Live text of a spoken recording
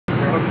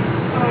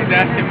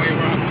asking where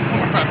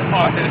I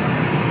parked.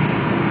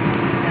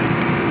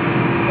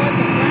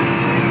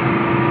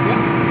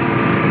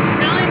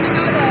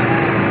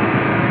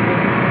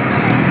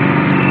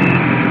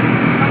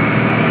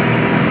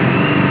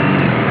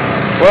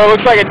 Well, it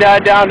looks like it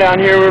died down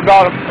here. We're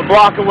about a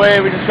block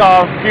away. We just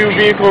saw a few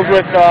vehicles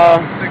with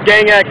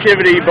gang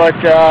activity, but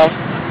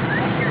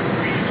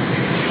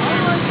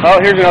oh,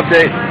 here's an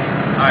update.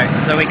 All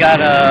right, so we got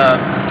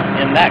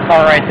in that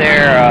car right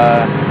there,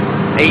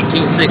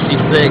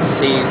 1866.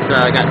 He's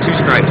got 2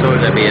 stripes over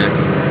that vehicle.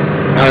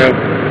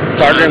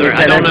 Sergeant,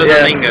 I don't know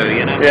the lingo,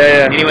 you know.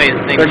 Yeah, yeah. Anyway,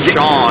 his name is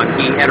Sean.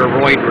 He had a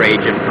roid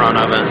rage in front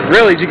of us.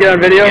 Really? Did you get on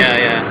video? Yeah,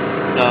 yeah.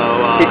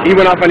 So he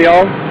went off on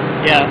y'all?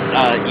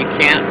 Yeah. You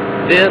can't.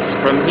 This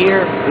from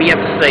here, we have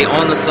to stay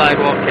on the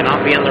sidewalk.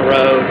 Cannot be in the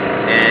road.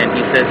 And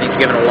he says he's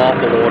given a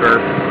lawful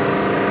order.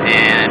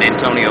 And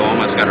Antonio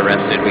almost got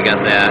arrested. We got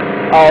that.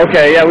 Oh,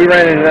 okay. Yeah, we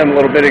ran into them a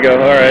little bit ago.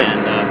 All right.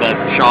 And but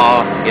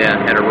Shaw, yeah,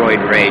 had a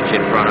roid rage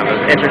in front of us.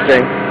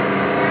 Interesting.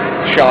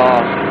 Shaw.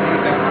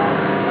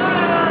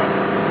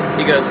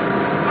 He goes,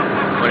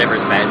 whatever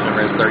his badge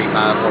number is, 35,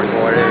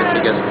 44, whatever.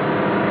 He goes,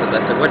 because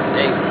I said,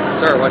 hey,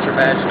 sir, what's your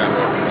badge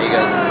number? He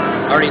goes,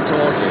 I already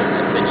told you.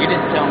 I said, you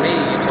didn't tell me.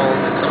 You told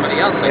somebody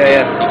else.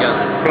 Yeah, yeah. He goes,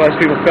 look at all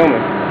these people filming.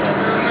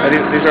 Yeah.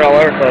 These are all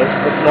our folks.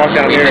 Let's walk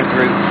down here.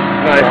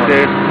 Nice,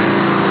 dude.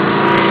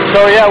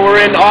 So, yeah, we're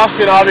in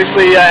Austin,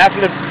 obviously,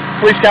 after the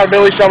Police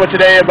Accountability Summit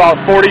today.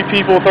 About 40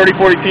 people, 30,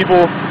 40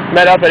 people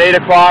met up at 8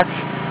 o'clock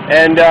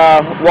and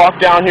walked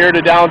down here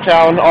to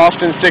downtown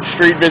Austin, 6th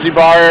Street, busy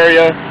bar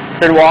area.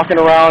 Been walking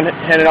around,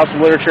 handing out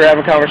some literature,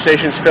 having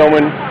conversations,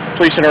 filming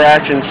police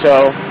interactions.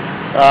 So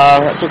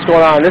that's what's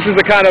going on. This is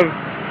the kind of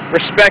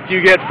respect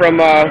you get from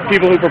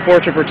people who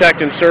purport to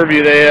protect and serve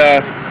you. They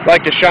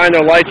like to shine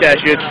their lights at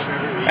you. It's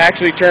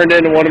actually turned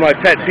into one of my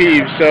pet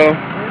peeves. So,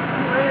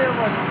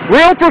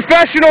 real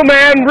professional,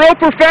 man. Real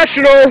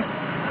professional.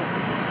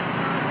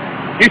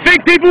 You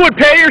think people would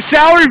pay your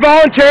salary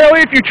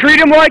voluntarily if you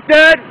treat them like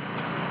that?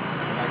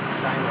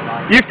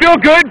 You feel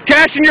good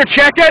cashing your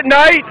check at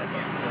night?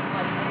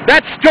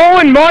 That's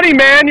stolen money,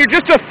 man. You're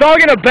just a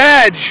thug in a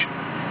badge.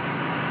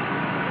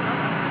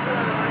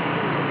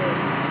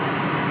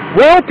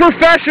 Real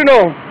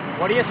professional.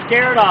 what are you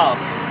scared of?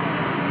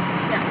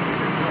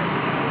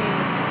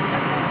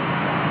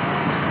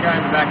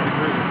 Back to the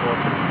cruiser force.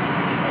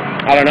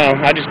 I don't know.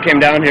 I just came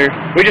down here.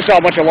 We just saw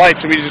a bunch of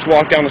lights, so we just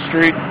walked down the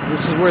street.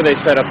 This is where they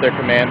set up their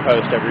command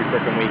post every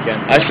frickin'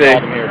 weekend. I see. saw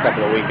them here a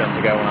couple of weekends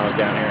ago when I was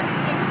down here.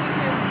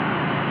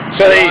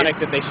 So it's ironic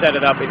that they set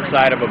it up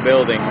inside of a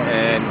building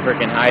and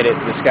frickin' hide it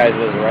disguised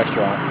as a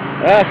restaurant.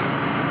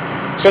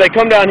 So they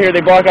come down here,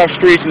 they block off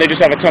streets, and they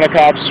just have a ton of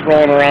cops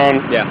rolling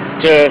around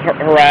to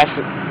harass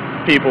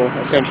people,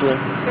 essentially.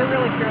 They're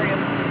really curious.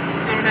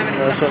 I don't have any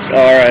questions.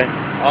 All right.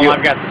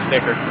 I've got the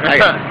sticker.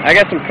 I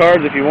got some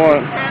cards if you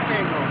want.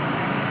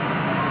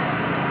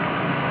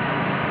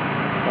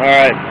 All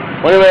right.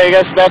 Well, anyway, I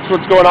guess that's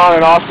what's going on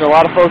in Austin. A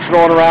lot of folks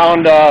rolling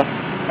around.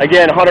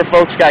 Again, 100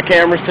 folks got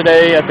cameras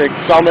today at the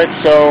summit,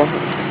 so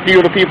a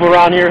few of the people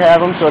around here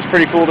have them, so it's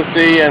pretty cool to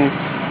see. And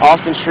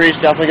Austin Street's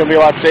definitely going to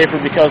be a lot safer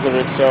because of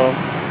it. So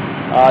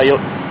you'll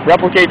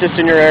replicate this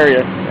in your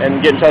area and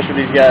get in touch with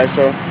these guys.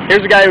 So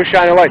here's the guy who's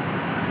shining a light.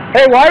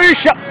 Hey, why are you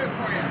shining?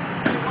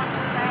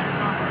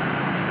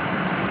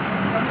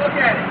 Look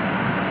at it.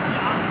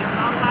 They're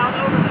not allowed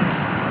over there.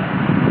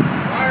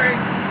 Sorry.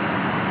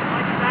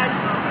 Like a badge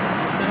number.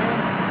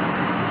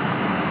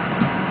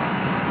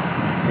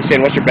 He's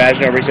saying, what's your badge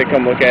number? He said,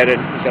 come look at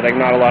it. He said, like,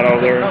 not allowed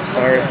over there.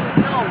 Sorry.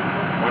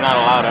 We're not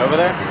allowed over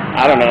there?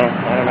 I don't know.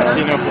 I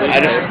see no police.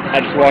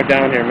 I just walked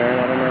down here, man.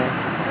 I don't know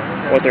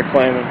what they're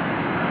claiming.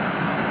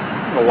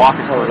 We'll walk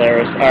us over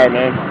there. All right,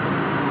 man.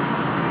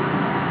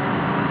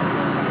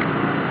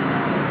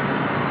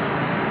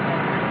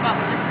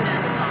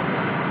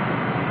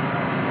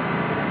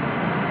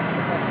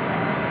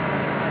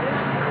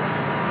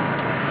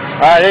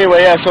 All right,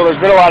 anyway, yeah, so there's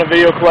been a lot of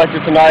video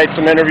collected tonight,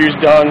 some interviews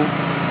done.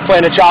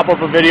 Plan to chop up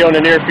a video in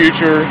the near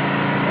future.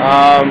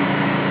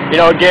 You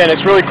know, again,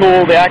 it's really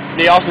cool. The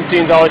Austin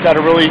scene's always had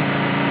a really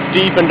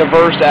deep and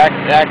diverse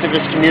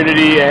activist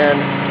community, and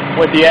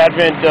with the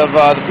advent of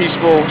the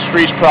Peaceful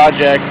Streets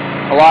Project,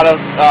 a lot of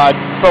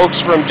folks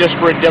from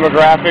disparate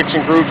demographics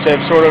and groups have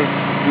sort of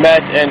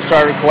met and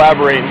started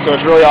collaborating. So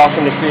it's really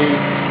awesome to see,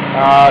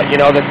 you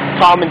know, the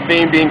common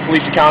theme being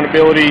police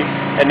accountability,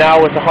 and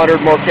now with 100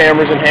 more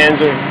cameras in hands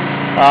of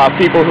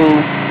people who,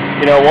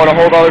 you know, want to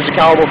hold others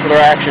accountable for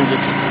their actions,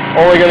 it's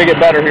only going to get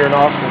better here in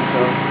Austin.